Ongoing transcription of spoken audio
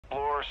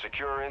door,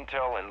 secure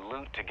intel, and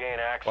loot to gain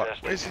access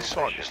Right, where's to the new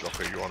scientist missions.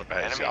 locker you're on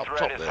about? Is it Enemy up threat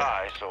top is there?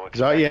 high, so Is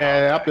that,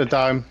 yeah, up the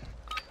dome.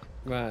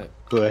 Right.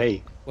 But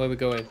hey, Where are we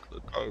going? The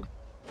dome.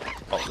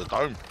 Up the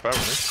dome,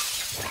 apparently.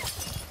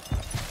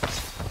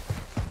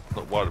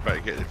 Not worried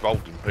about getting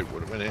involved in people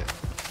in a minute.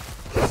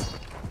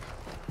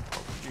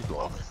 You got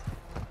on.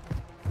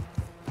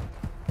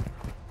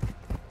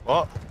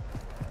 What?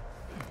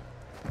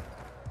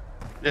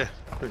 Yeah,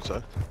 I think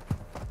so.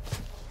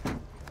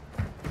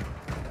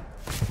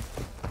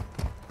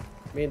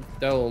 Me and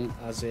Dome,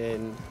 as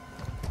in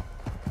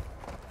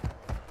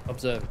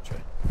observatory.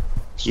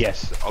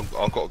 yes.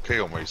 I've got a key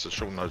on me, so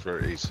Sean knows where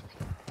it is.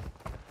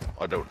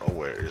 I don't know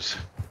where it is.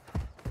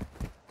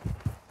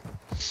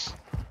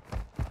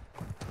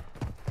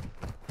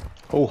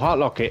 Oh, heart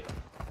locket.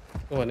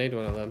 Oh, I need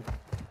one of them.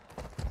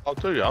 I'll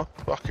do ya.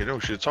 Fucking hell, you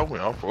should have told me.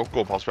 I've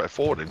gone past about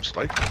 4 of them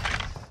today.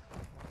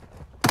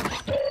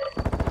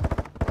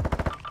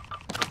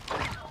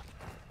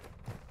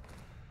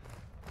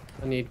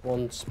 I need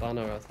one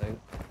spanner, I think.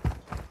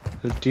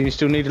 Do you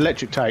still need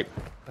electric tape?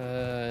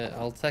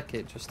 I'll take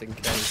it just in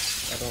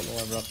case. I don't know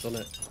whether I've done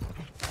it.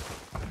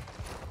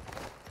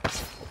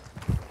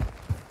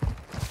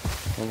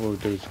 What we'll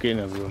do is get in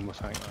a room or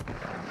something.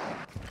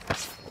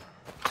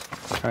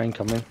 Train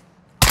coming.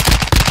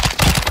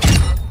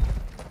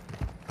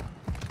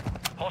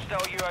 Hostile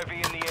UAV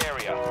in the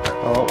area.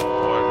 Oh,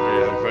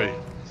 Right,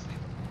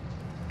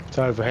 it's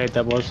overhead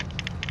that was.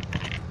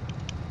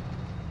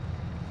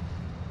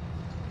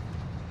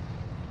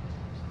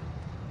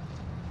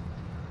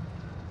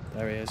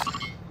 There he is.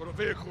 Got a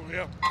vehicle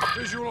here.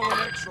 Visual on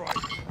an X-ray.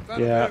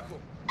 Found Yeah. a vehicle.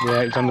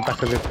 Yeah, it's on the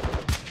back of it. Got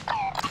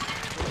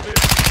a vehicle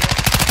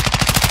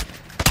here.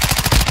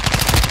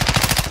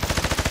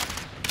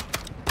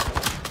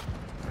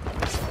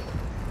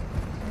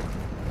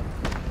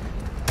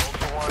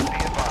 Ultra One, be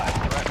advised.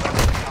 Threat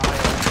level is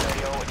high on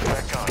radio and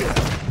direct contact.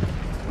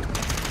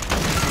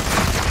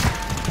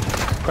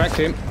 Cracked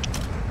him.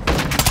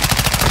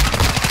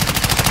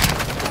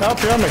 Oh,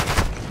 behind me.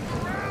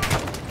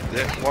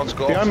 yeah, one's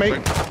got Behind off, me. I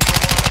think.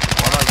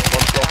 I know,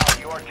 one's got off.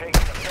 You are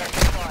taking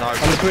effective fire. No, On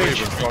the bridge.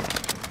 three of them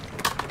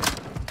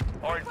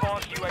Our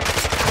advanced UAV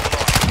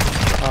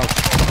Oh,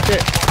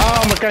 shit.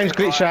 Oh, my game's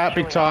glitched out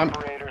big time.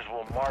 Operators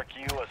will mark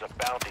you as a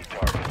bounty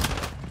target.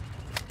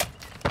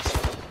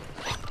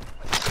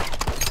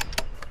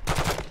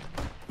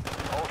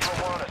 Ultra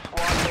One, a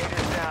squad mate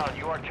is down.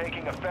 You are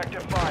taking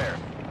effective fire.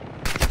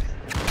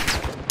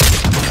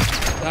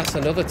 That's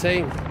another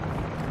team.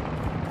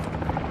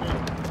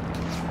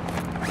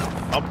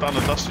 I'm done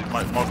and dusted,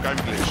 mate. My game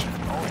glitch.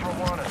 Ultra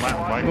One, a Mate,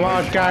 squad mate. mate My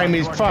is game down.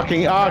 is You are fucking.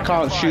 taking I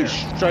can't effective shoot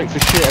fire. straight for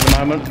shit at the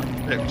moment.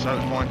 Yeah, so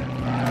it's mine.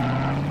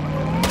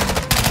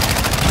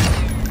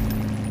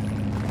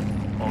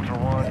 Ultra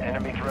One,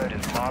 enemy threat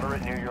is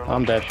moderate near your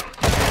I'm dead. location.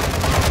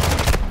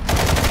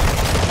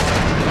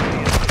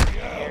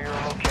 Near your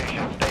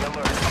location, stay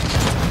alert.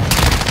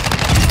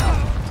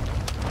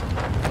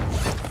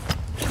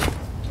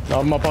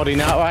 On my body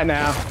now, right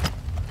now.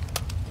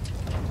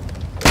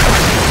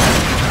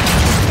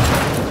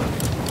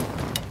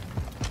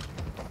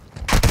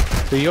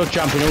 So you're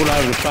jumping all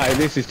over the place.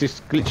 This is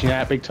just glitching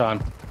out big time.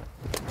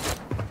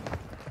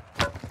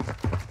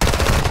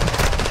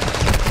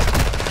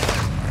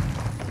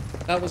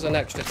 That was an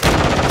extra team.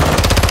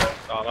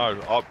 I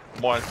know.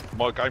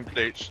 My game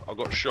glitched. I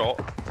got shot,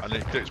 and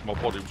it glitched my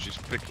body, which is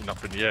flicking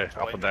up in the air,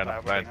 up and down,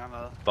 up and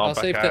down. So I'm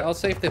back out. I'll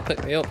see if they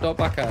pick me up. Don't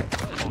back out.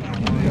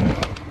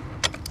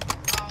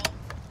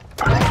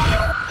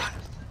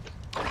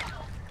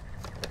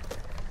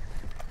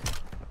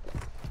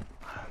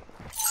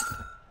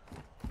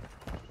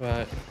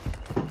 Right.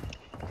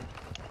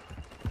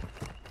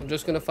 I'm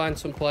just gonna find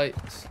some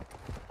plates.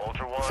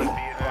 Ultra One, be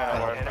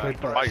advised. Enemy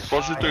threat Mate, is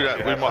once you high do on that,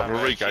 your we might have a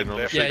location. regain on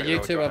the Yeah, thing. you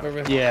two have a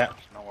rip. Yeah.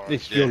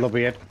 This is your Yeah.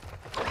 lobby, Ed.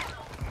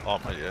 Oh,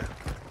 mate, yeah.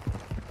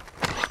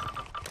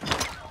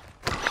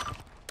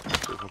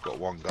 So I've got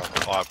one gun.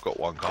 I've got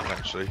one gun,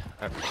 actually.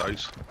 Happy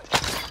days.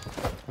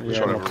 We're Yeah,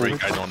 trying to my have a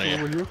regain on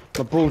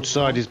here.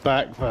 broadside is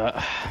back, but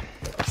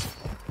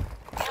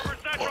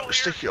Well,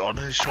 stick it on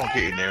and just try and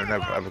get in there and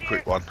have a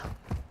quick one.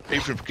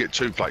 Even if we get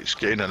 2 plates,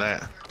 get in and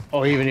out.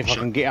 or even if I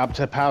can get up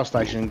to the power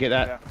station and get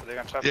that.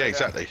 Yeah,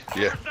 exactly.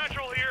 Yeah.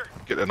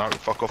 Get the note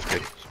and fuck off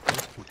again.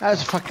 That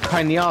was a fucking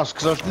pain in the ass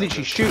because I was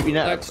literally shooting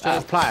at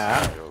a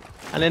player,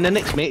 and then the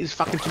next minute he's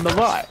fucking to my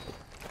right.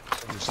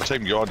 There's a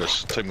team behind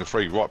us. Team of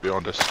 3 right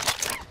behind us.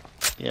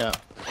 Yeah.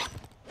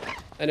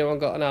 Anyone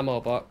got an ammo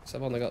box?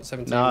 I've only got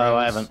 17 No, rounds.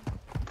 I haven't.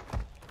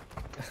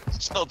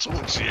 It's not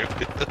towards you.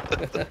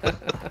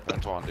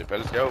 Antoine, det er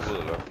falsk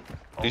herude, eller?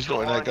 He's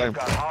not in that game.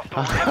 Got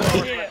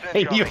hostile reinforcements You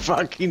incoming.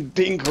 fucking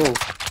dingle.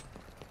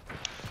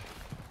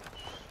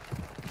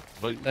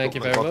 Thank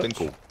you very much.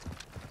 Dinkle.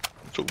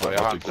 Talk Og about jeg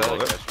har my en dinkle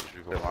like stadig, that. hvis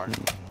vi går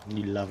langt.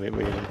 You love it,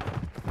 really.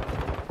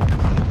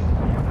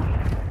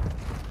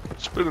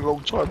 It's been a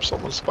long time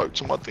someone spoke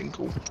to my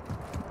dinkle.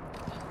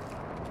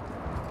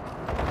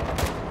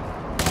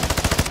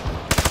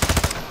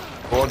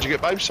 What did you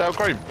get, babe? Sour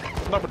cream?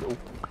 No, but...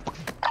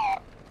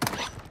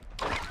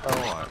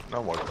 Alright.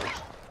 No one.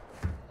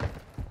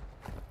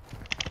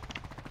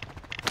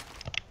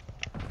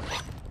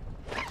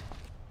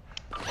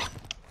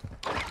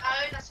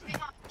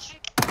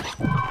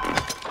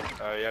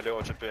 Jeg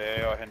løber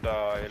tilbage og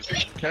henter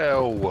elbilen.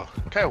 Kæv.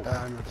 Kæv.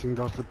 Ja, men jeg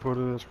tænkte også lidt på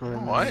det. Jeg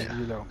skulle Nej.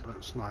 lige lave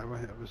en sniper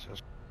her, hvis jeg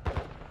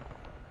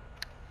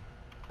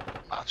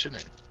Marching in.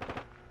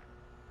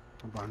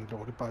 Der er bare en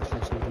lortet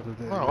bajsning, som det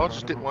der. No, I'll just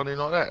stick one in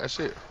like that,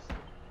 that's it.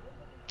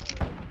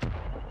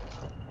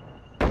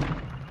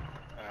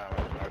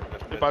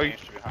 Det bare er ikke.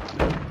 det eneste, vi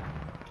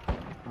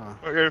har.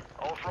 Okay.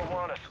 Ultra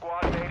One, a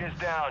squad mate is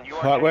down. You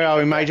are Right, where are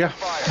we, taking Major?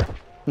 effective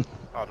fire.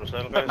 Har du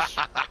selv res?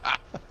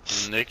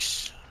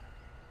 Niks.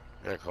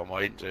 Jeg kommer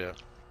ind til jer.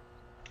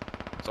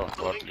 Så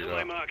godt lige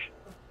der.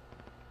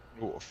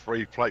 Got a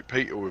free plate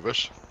Peter with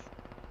us.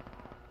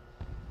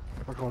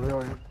 Der kommer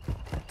det her.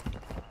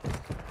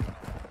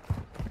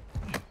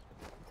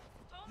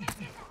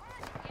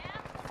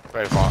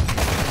 Bagfra.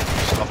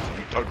 Stuff that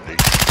you don't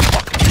need.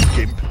 Fucking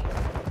gimp.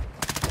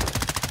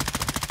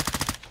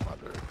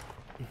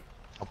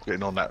 I'm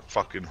getting on that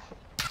fucking...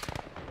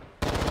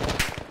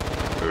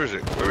 Where is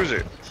it? Where is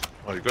it?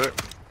 Oh, you got it?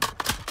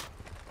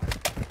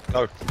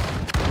 No.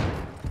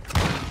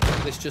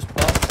 This just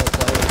popped. I'll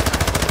play it.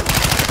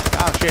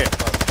 Oh shit.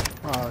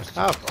 Ah, it's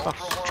Oh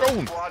fuck. Ultra John.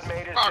 One, squad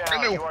mate is Fucking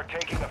down. hell. You are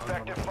taking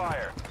effective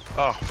fire.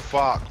 Oh,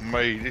 fuck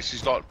me. This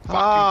is like fucking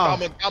Ah.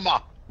 Dumb and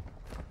Dumber.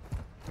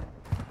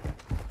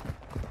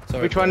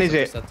 Sorry, Which one boys, is I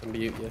it? just had to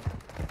mute you.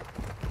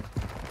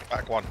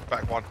 Back one,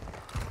 back one.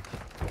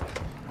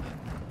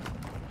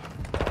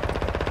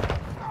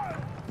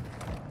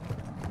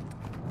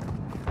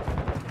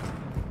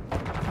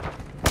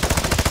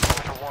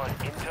 Ultra One,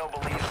 Intel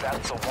believes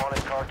that's the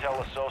wanted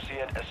cartel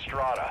associate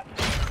Estrada.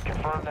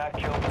 Confirm that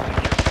kill to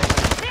secure payment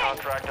of the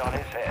contract on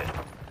his head.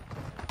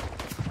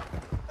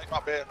 Take him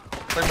up here.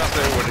 Take him up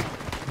there already.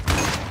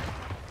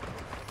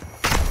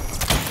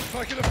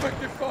 Taking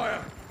effective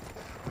fire.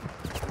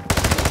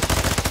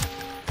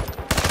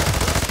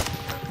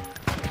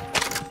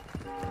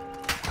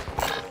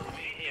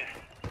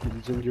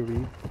 It's in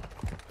UV.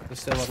 They're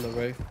still on the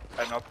roof.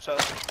 Er den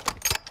optaget?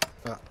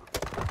 Ja.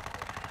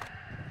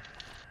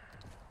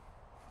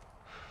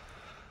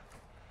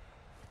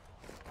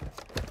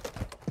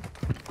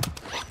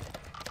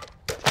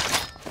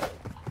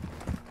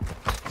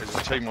 There's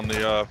a team on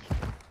the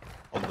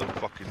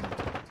fucking,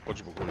 what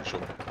do you call it,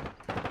 Sean?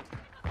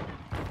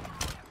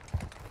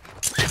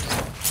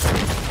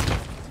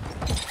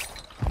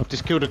 I've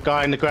just killed a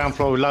guy in the ground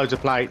floor with loads of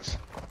plates.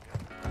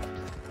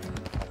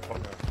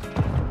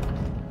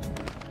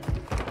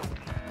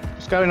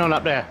 What's going on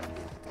up there?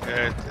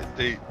 Yeah,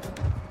 the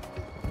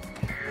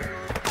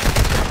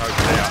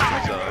over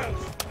there.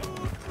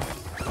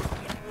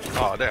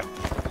 Oh, there.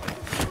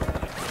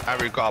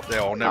 Harry got up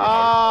there, I'll never know.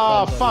 Oh,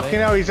 Well done, fucking mate.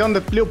 hell, he's on the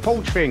little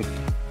porch thing.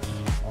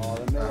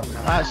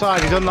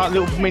 Outside, he's on that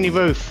little mini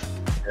roof.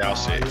 Yeah, I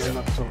see it.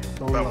 Yeah, så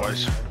don't That lie.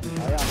 ways.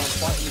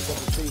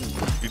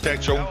 You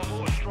dead, Sean?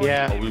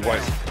 Yeah. Or we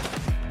wait?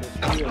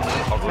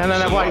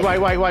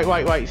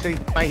 No, wait. See,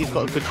 mate, he's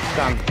got a good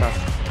gun. So.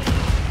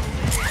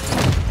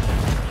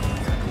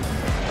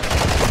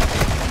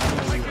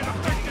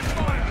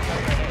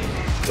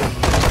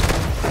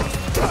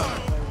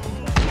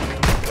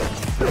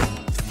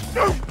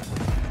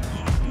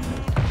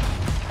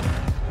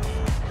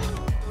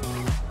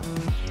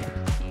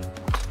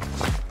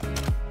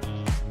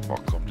 Hvor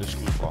kom det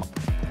skud fra?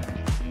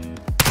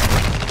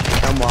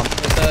 Come on.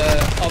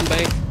 There's on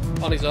me,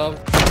 on his own,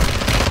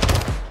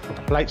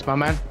 Plates, my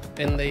man.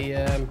 in the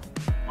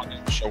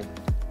Sean,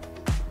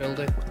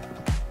 building.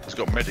 he's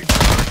got medic.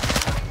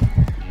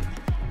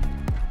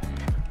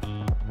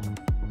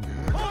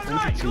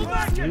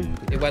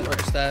 He went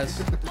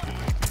upstairs.